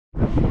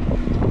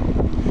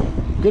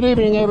Good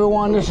evening,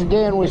 everyone. This is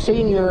Dan with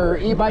Senior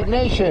E-Bike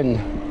Nation.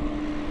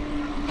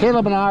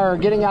 Caleb and I are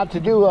getting out to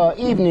do an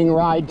evening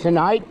ride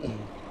tonight.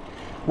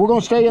 We're going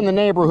to stay in the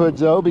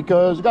neighborhoods though,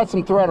 because we've got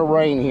some threat of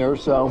rain here,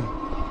 so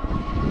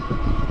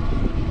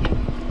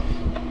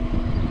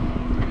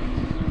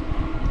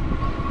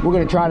we're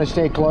going to try to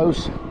stay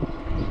close.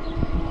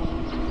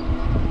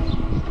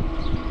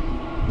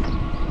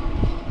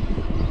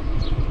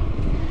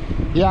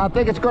 Yeah, I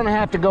think it's going to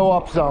have to go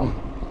up some.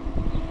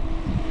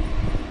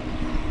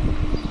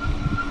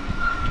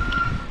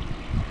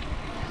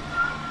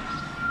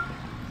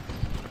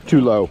 Too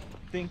low.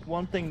 I think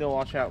one thing to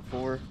watch out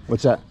for.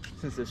 What's that?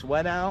 Since it's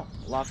wet out,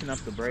 locking up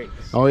the brakes.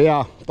 Oh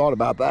yeah, thought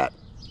about that.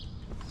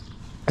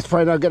 That's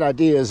probably not a good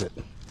idea, is it?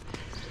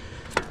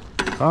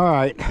 All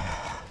right.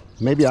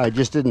 Maybe I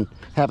just didn't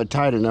have it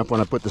tight enough when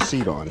I put the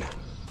seat on.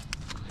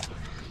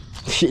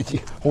 Shit,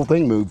 the whole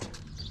thing moved.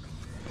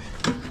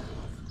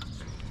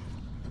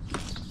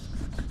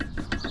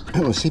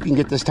 Let's see if you can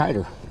get this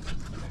tighter.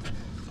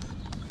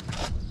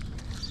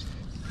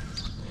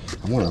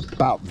 I want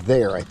about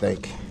there, I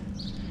think.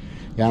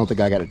 Yeah, I don't think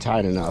I got it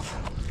tight enough.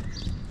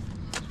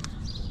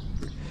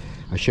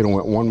 I should have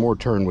went one more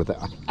turn with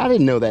that. I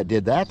didn't know that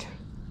did that.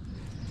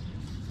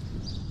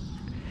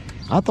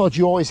 I thought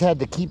you always had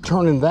to keep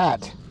turning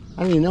that.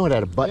 I didn't even know it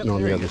had a button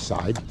on the other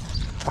side.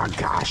 Oh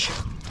gosh.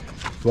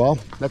 Well,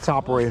 let's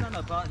operate. Well, it's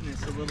not a button,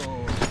 it's a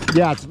little...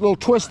 Yeah, it's a little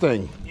twist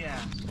thing. Yeah.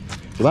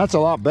 Well, that's a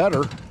lot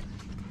better.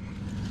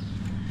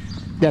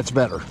 That's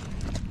better.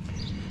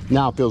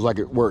 Now it feels like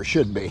it where it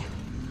should be.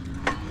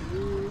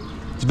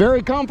 It's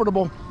very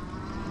comfortable.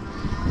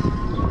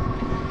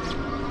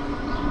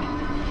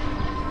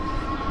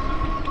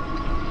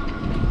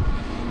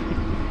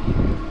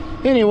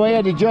 Anyway, I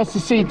had to adjust the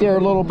seat there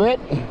a little bit.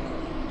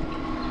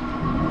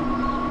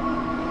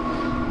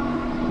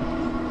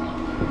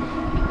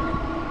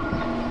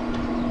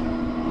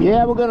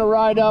 Yeah, we're gonna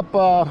ride up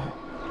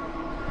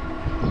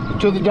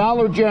to the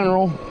Dollar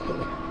General.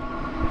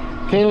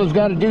 Caleb's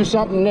got to do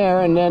something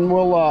there, and then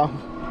we'll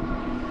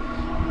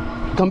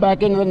come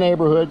back into the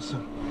neighborhoods.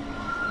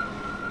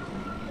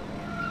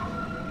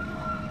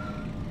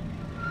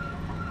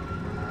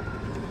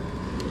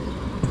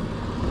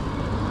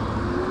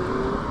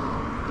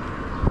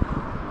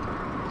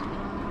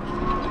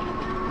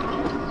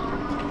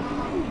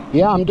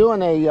 Yeah, I'm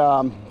doing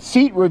a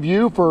seat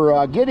review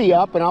for Giddy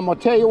Up, and I'm gonna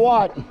tell you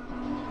what,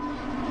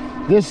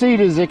 this seat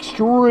is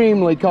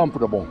extremely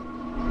comfortable.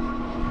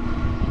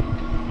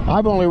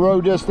 I've only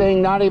rode this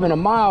thing not even a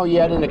mile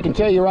yet, and I can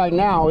tell you right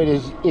now, it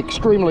is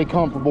extremely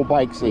comfortable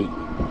bike seat.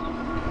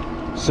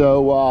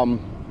 So,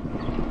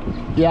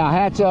 yeah,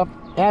 hats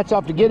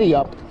off to Giddy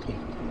Up.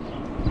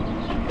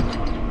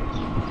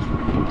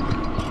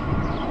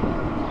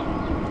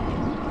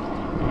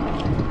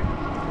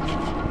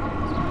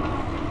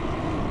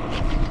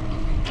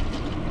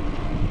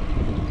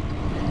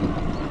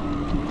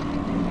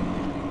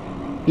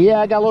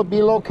 Yeah, I gotta be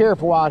a little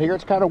careful out here.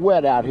 It's kind of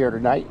wet out here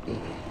tonight.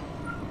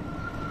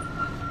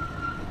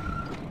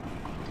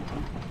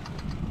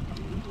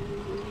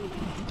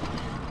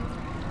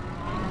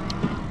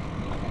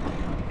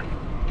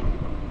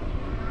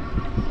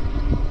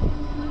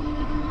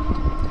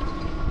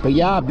 But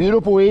yeah,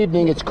 beautiful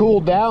evening. It's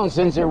cooled down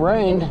since it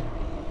rained.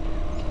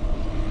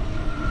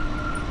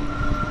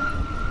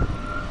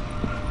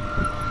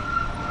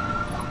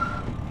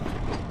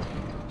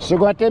 Still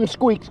got them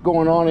squeaks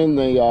going on in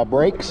the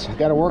brakes.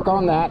 Got to work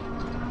on that.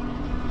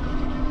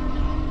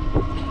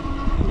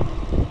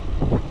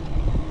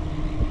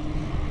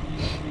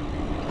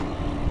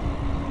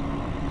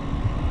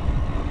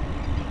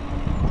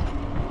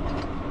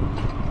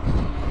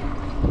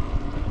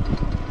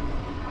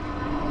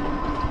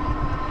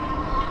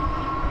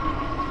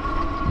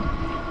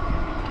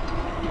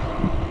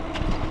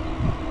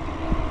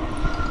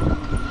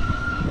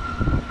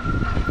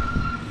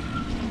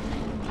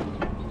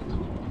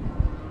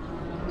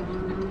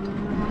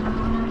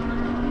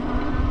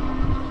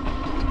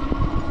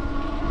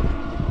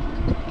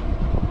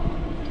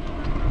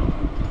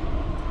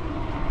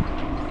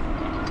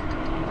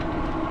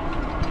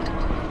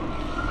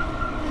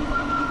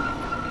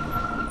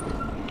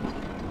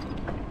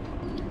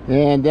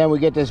 And then we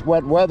get this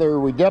wet weather.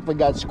 We definitely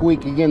got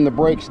squeaking in the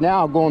brakes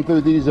now going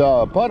through these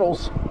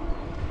puddles.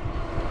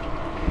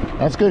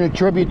 That's going to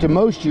attribute to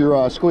most of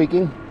your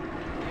squeaking.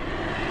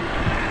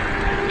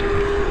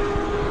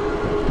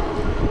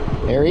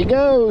 There he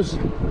goes.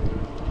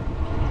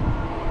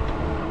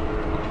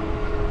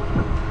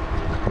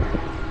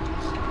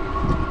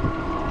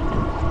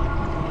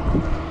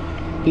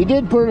 He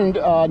did put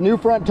a new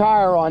front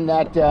tire on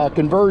that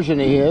conversion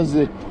of his.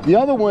 The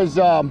other was,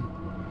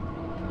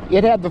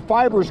 it had the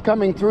fibers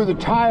coming through the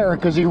tire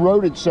because he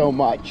rode it so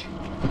much.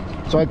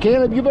 So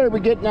Caleb, you better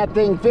be getting that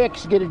thing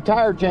fixed, get a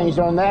tire changed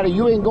on that, or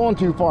you ain't going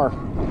too far.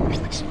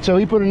 So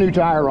he put a new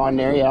tire on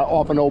there, yeah,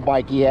 off an old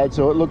bike he had,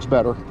 so it looks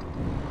better.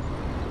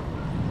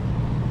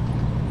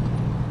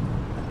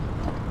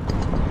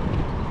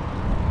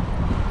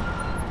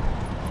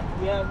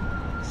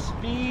 Yeah,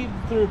 speed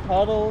through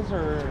puddles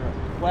or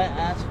Wet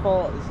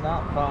asphalt is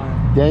not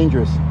fun.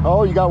 Dangerous.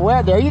 Oh, you got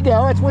wet. There you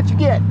go. That's what you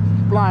get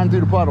flying through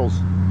the puddles.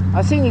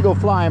 I seen you go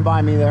flying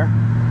by me there.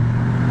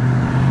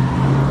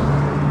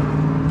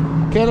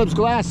 Caleb's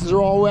glasses are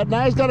all wet.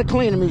 Now he's got to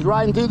clean them. He's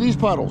riding through these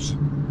puddles.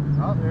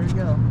 Oh, there you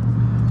go.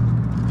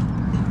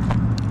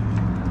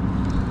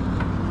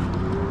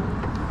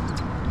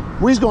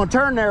 We was going to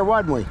turn there,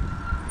 wasn't we?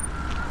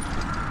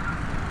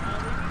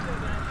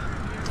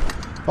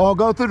 Oh,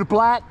 go through the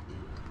Platte?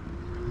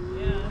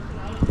 Yeah, that's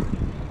what I was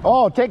thinking.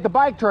 Oh, take the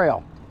bike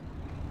trail.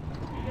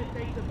 You could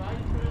take the bike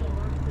trail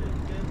or to go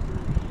through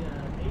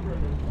the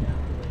neighborhood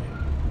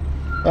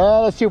after that.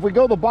 Let's see, if we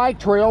go the bike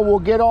trail, we'll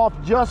get off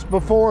just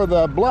before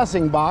the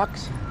blessing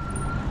box.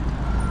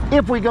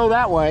 If we go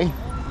that way.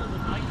 Also, the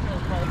bike trail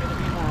is probably going to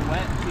be more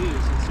wet too,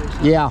 since there's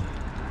some... Yeah.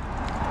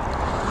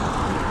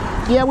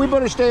 Yeah, we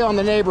better stay on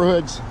the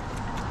neighborhoods.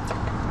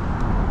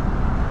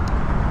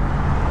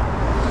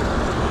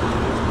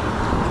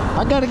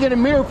 I gotta get a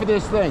mirror for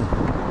this thing.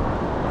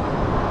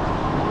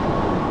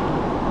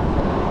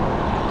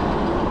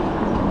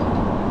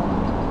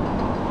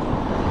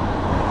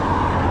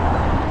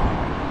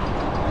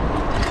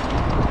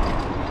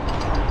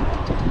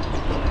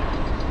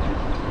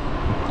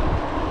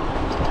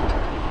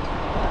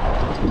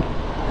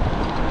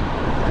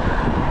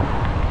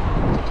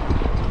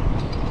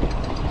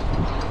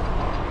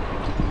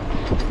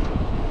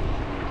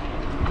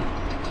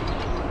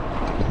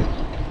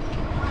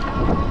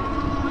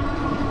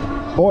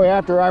 Boy,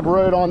 after I've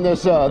rode on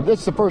this, this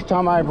is the first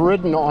time I've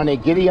ridden on a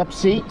Giddy Up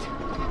seat.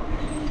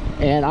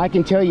 And I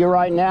can tell you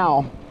right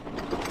now,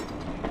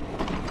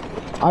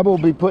 I will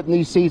be putting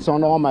these seats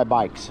on all my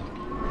bikes.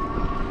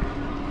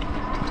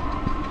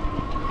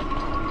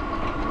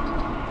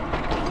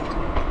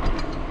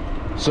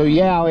 So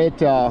yeah,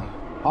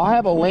 I'll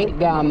have a link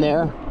down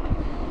there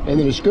in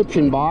the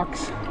description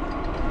box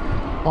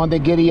on the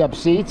Giddy Up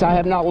seats. I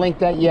have not linked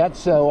that yet,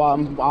 so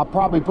I'll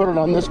probably put it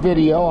on this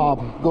video. I'll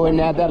go ahead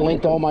and add that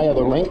link to all my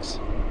other links.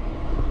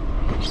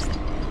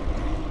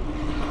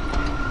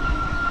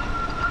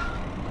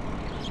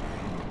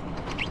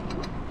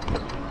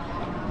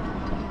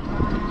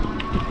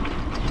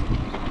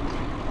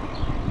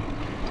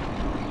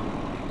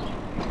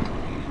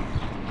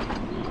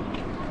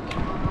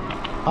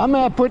 I'm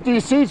gonna put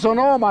these seats on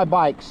all my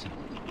bikes.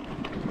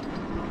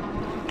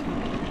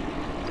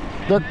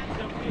 They're...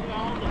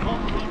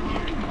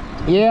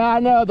 Yeah, I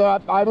know.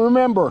 I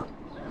remember.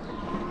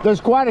 There's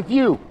quite a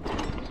few.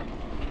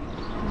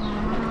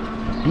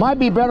 Might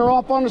be better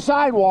off on the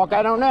sidewalk.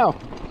 I don't know.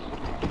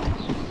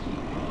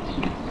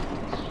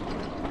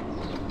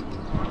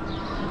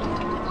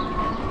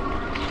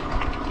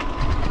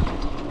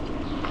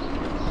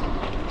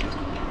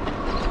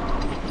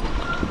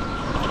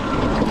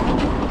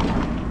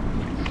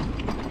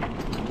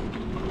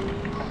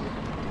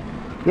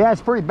 Yeah,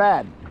 it's pretty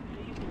bad.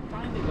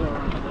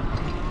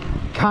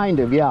 Kind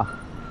of, yeah.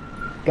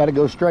 Got to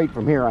go straight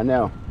from here, I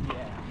know. Yeah.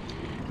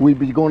 We'd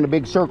be going a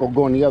big circle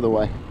going the other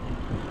way.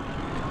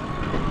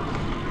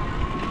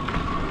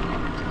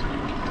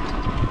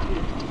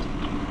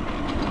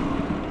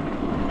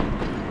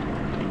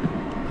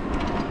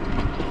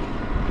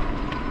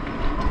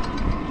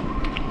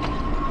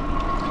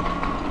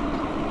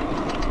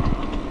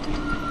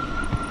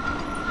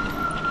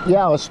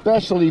 Yeah,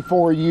 especially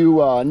for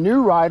you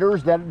new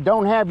riders that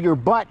don't have your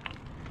butt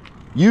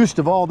used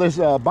to all this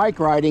bike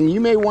riding,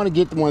 you may want to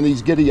get one of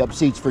these Giddy Up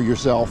seats for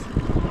yourself.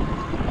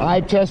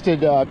 I've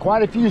tested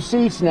quite a few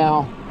seats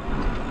now,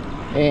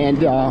 and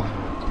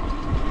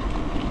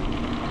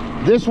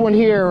this one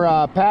here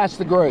passed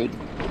the grade.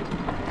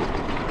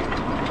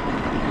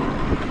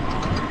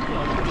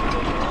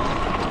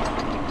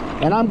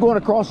 And I'm going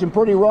across some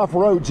pretty rough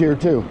roads here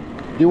too.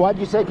 What'd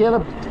you say,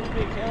 Caleb?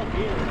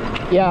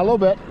 Yeah, a little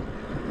bit.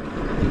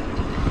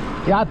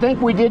 Yeah, I think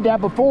we did that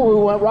before.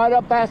 We went right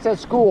up past that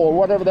school or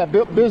whatever that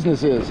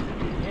business is.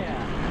 Yeah.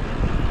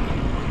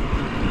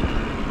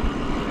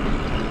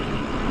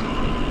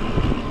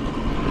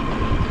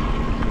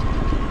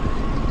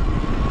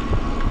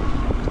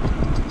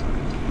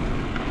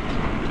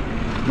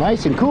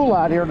 Nice and cool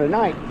out here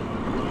tonight.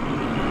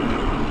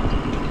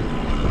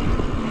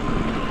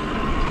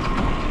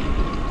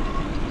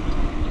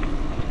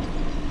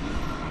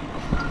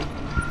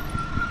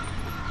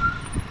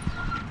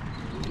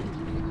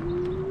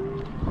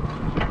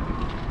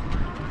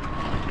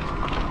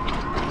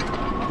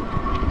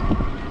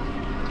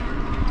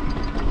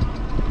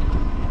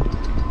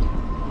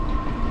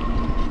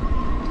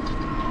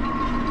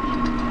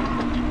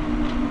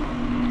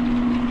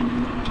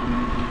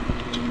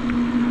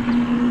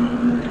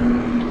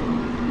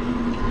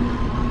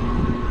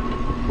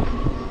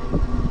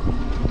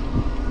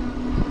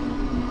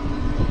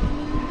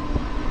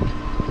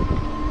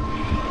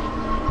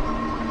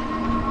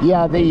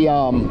 Yeah, the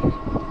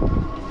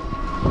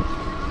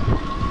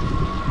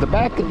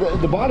back,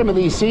 the bottom of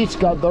these seats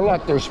they're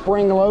like they're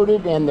spring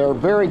loaded and they're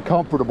very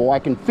comfortable. I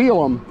can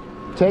feel them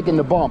taking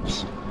the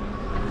bumps.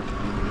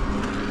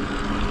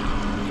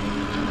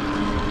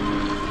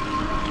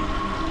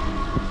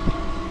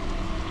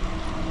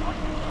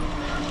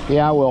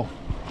 Yeah, I will.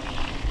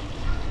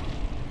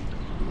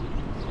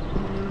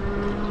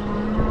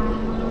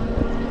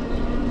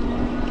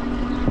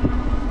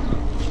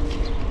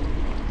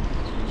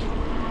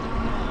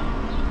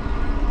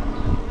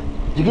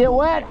 Did you get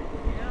wet?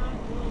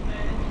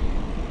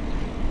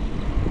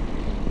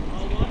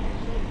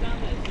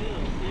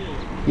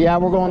 Yeah,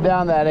 we're going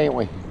down that, ain't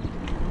we?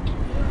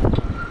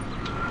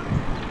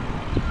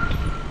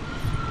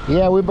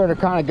 Yeah, we better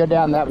kind of go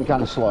down that one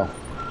kind of slow.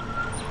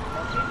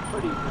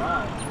 Pretty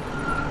dry.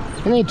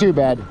 It ain't too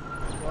bad.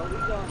 Are we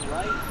going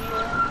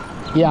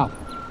right here? Yeah,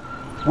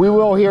 we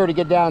will here to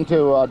get down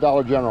to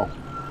Dollar General.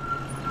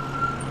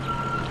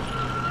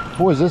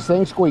 Boy, is this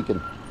thing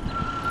squeaking.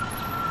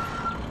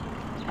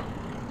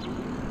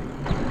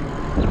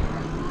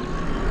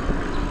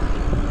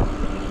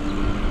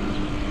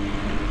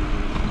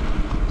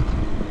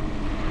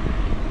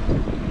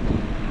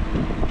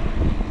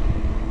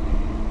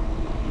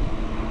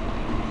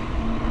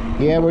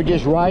 Yeah, we're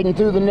just riding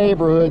through the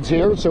neighborhoods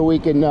here so we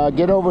can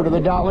get over to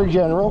the Dollar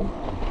General.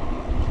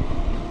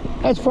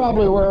 That's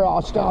probably where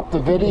I'll stop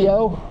the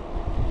video.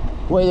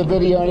 The way the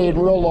video ain't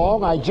real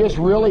long. I just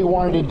really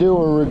wanted to do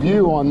a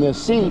review on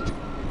this seat.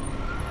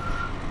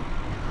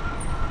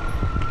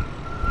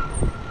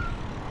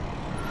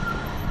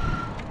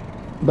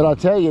 But I'll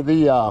tell you,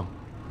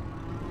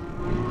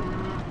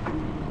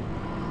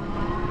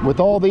 with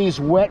all these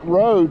wet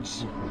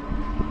roads,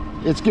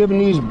 it's giving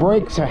these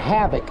brakes a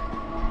havoc.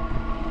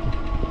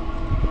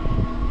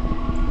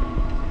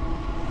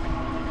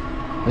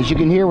 As you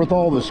can hear with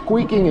all the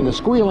squeaking and the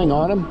squealing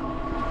on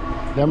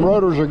them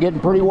rotors are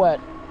getting pretty wet.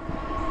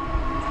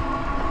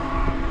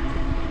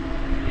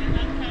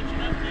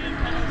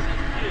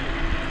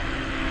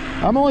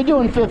 I'm only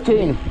doing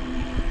 15.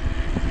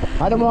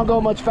 I don't want to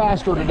go much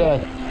faster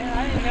today.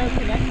 I didn't know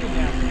connected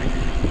down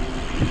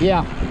there.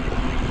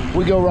 Yeah,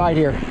 we go right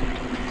here.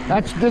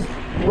 That's this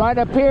right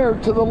up here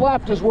to the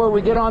left is where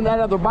we get on that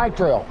other bike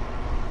trail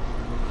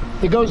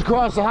that goes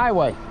across the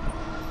highway.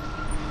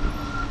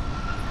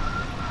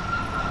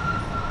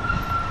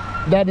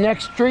 That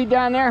next street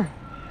down there,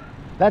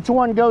 that's the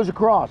one that goes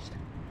across.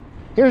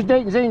 Here's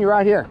Dayton Senior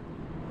right here.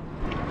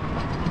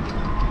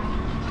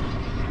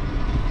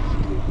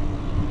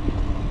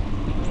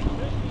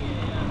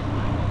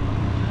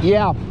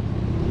 Yeah.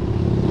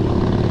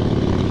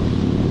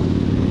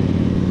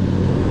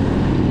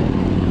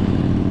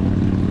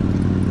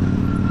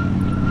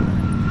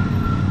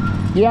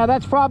 Yeah,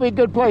 that's probably a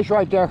good place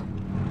right there.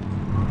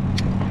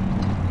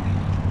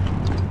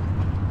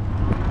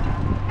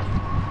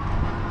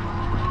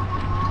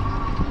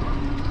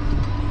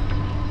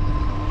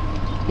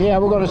 Yeah,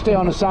 we're going to stay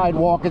on the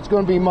sidewalk. It's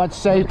going to be much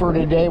safer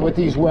today with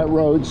these wet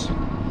roads.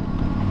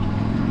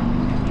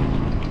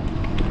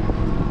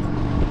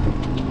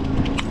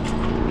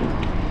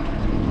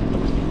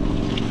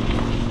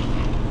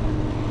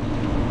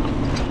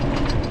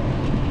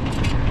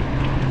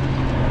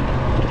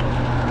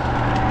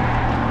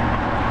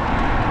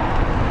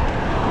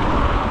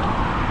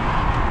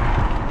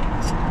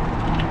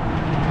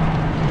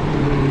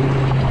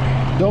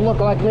 Don't look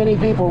like many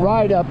people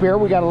ride up here.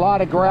 We got a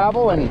lot of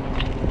gravel and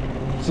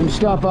some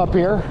stuff up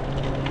here,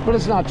 but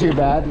it's not too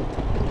bad.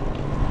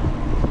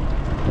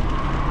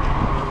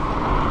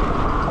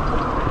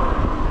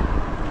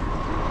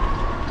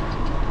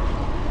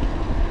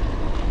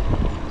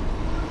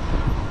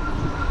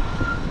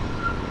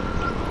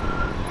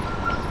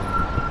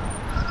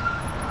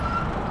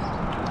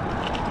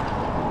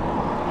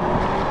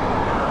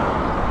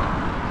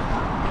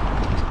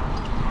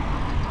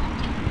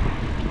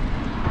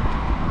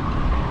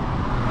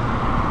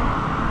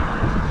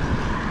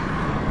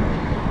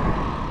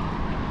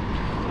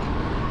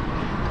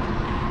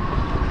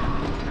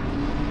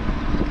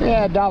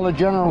 Yeah, Dollar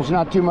General's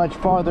not too much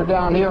farther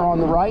down here on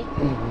the right.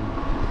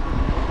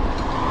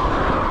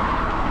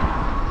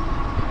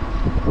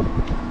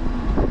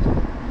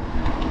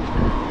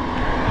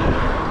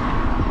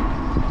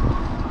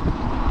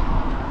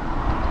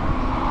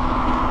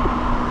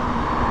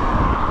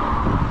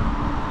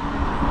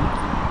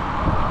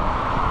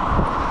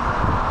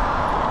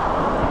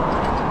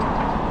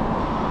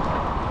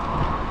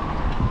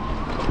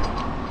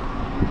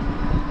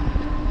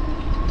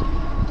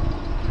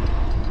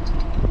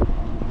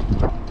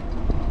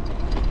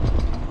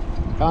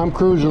 I'm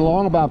cruising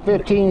along about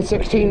 15,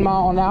 16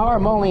 mile an hour.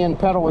 I'm only in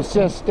pedal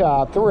assist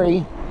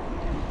 3.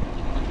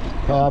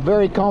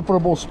 Very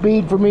comfortable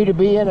speed for me to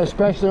be in,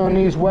 especially on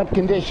these wet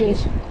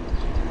conditions.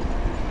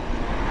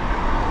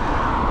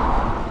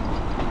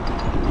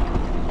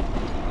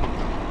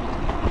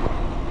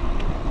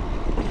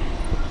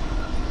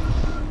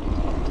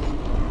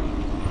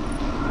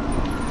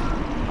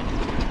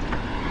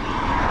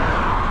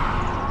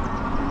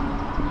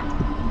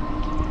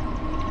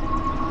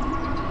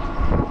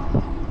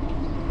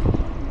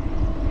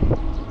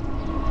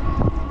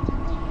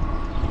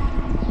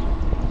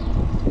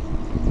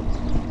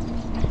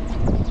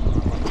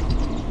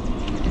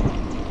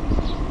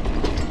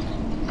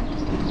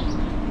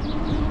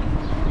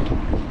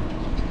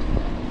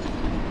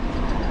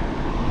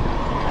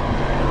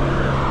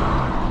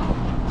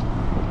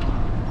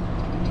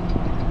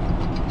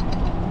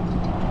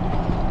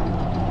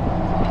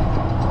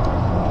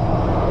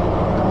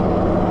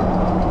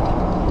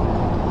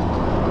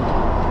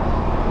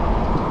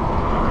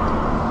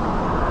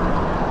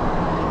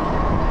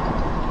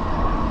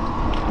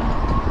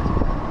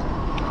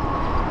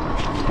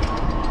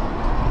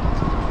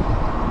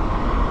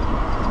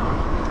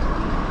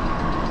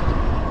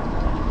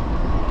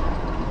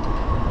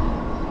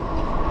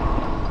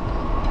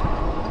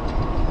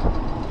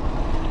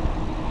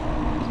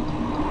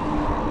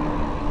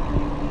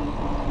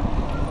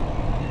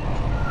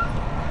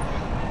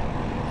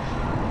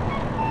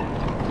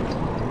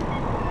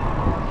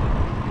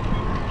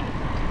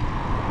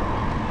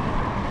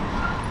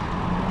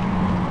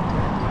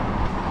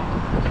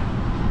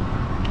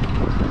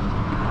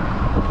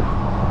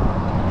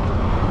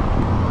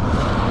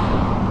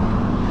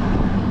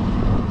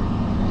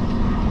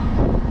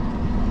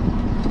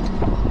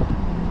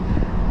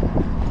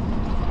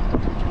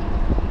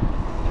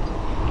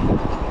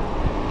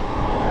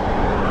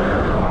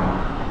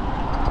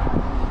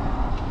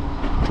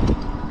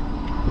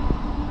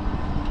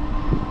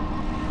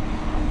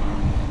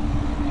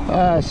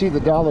 I see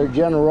the Dollar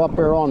General up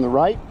there on the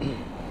right.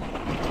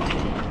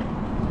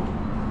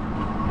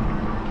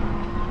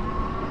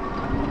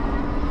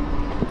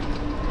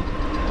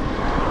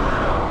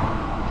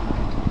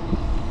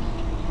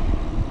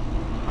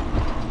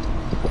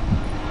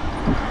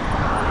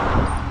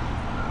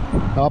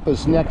 Up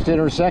this next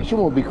intersection,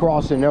 we'll be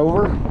crossing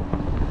over.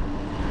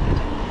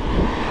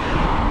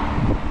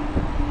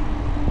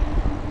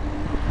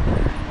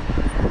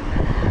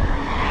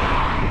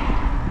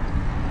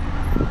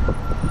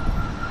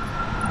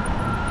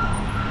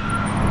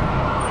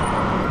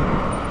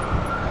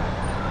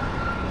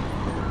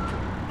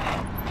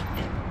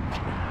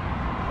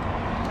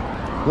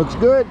 Looks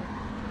good.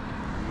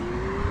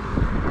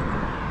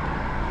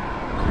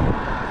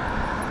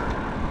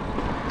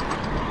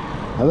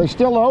 Are they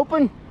still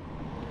open?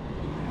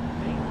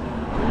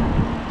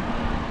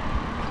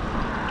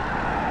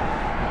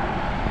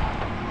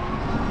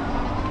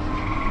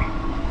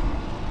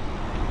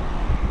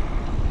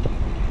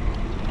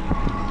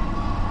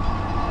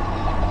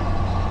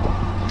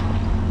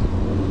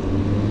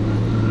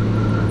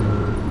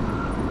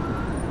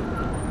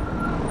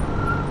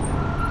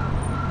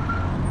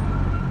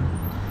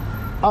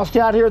 I'll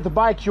stay out here at the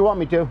bikes you want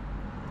me to.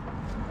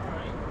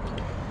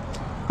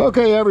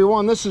 Okay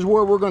everyone, this is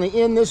where we're going to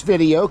end this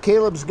video.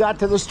 Caleb's got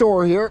to the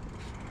store here.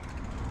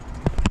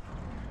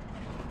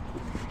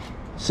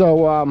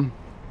 So,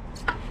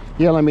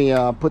 yeah, let me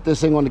put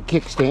this thing on the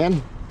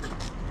kickstand.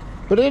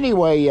 But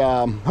anyway,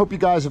 hope you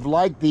guys have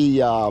liked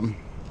the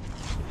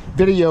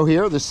video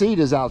here. The seat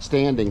is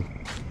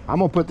outstanding. I'm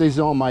going to put these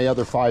on my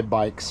other 5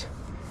 bikes.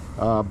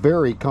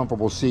 Very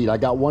comfortable seat. I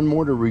got one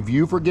more to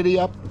review for Giddy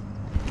Up.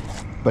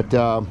 But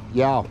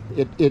yeah,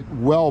 it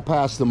well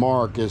passed the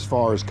mark as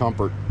far as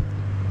comfort.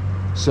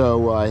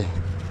 So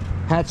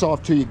hats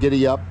off to you,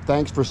 Giddy Up.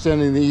 Thanks for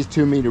sending these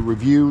to me to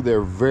review.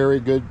 They're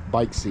very good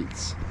bike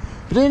seats.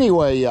 But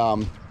anyway,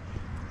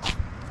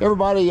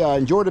 everybody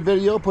enjoy the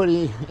video.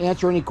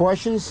 Answer any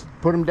questions.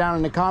 Put them down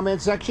in the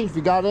comment section if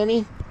you got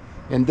any.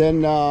 And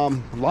then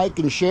like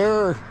and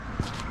share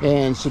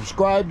and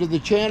subscribe to the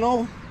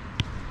channel.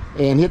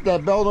 And hit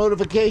that bell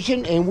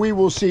notification. And we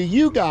will see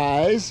you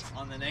guys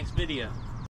on the next video.